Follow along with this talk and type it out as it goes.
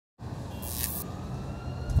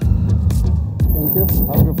Thank you.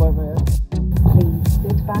 Have a good flight, man. Please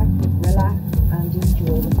sit back, relax, and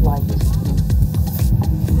enjoy the flight.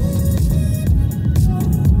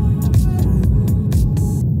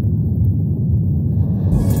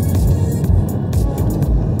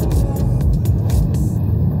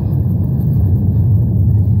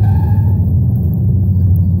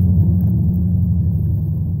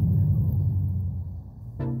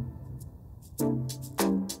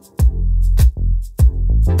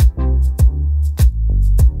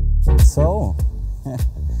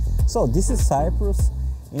 So this is Cyprus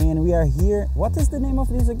and we are here. What is the name of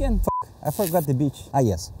this again? I forgot the beach. Ah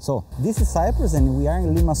yes, so this is Cyprus and we are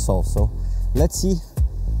in Limassol. So let's see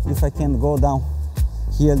if I can go down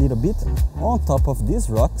here a little bit on top of these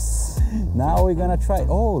rocks. Now we're gonna try.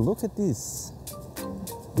 Oh, look at this.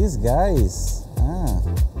 These guys. Ah,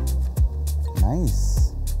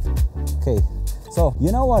 nice. Okay, so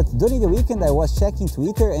you know what, during the weekend I was checking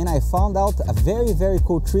Twitter and I found out a very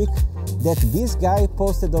cool trick that this guy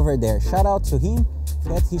posted over there. Shout out to him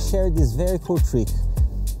that he shared this very cool trick.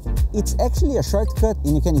 It's actually a shortcut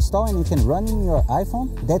and you can install and you can run in your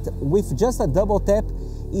iPhone that with just a double tap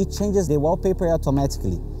it changes the wallpaper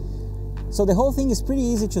automatically. So the whole thing is pretty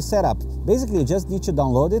easy to set up. Basically you just need to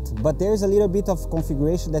download it, but there's a little bit of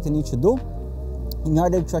configuration that you need to do in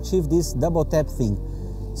order to achieve this double tap thing.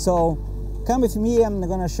 So come with me, I'm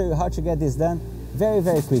gonna show you how to get this done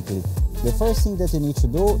very quickly. The first thing that you need to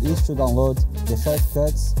do is to download the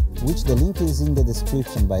shortcuts, which the link is in the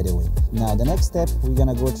description, by the way. Now the next step, we're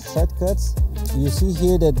gonna go to shortcuts. You see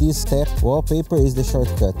here that this step, wallpaper, is the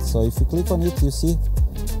shortcut. So if you click on it, you see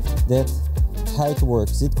that how it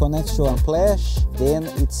works. It connects to Unsplash, then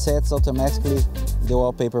it sets automatically the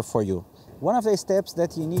wallpaper for you. One of the steps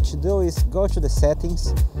that you need to do is go to the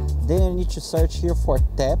settings, then you need to search here for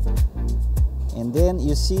tap, and then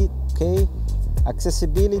you see, okay,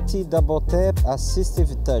 accessibility, double tap, assistive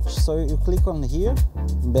touch. So you click on here,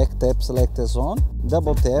 back tap, select as on,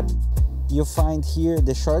 double tap, you find here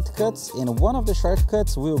the shortcuts, and one of the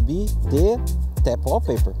shortcuts will be the tap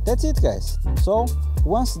wallpaper. That's it, guys. So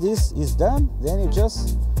once this is done, then you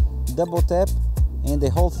just double tap and the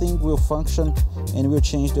whole thing will function and will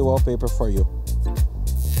change the wallpaper for you.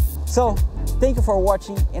 So thank you for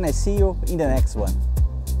watching and I see you in the next one.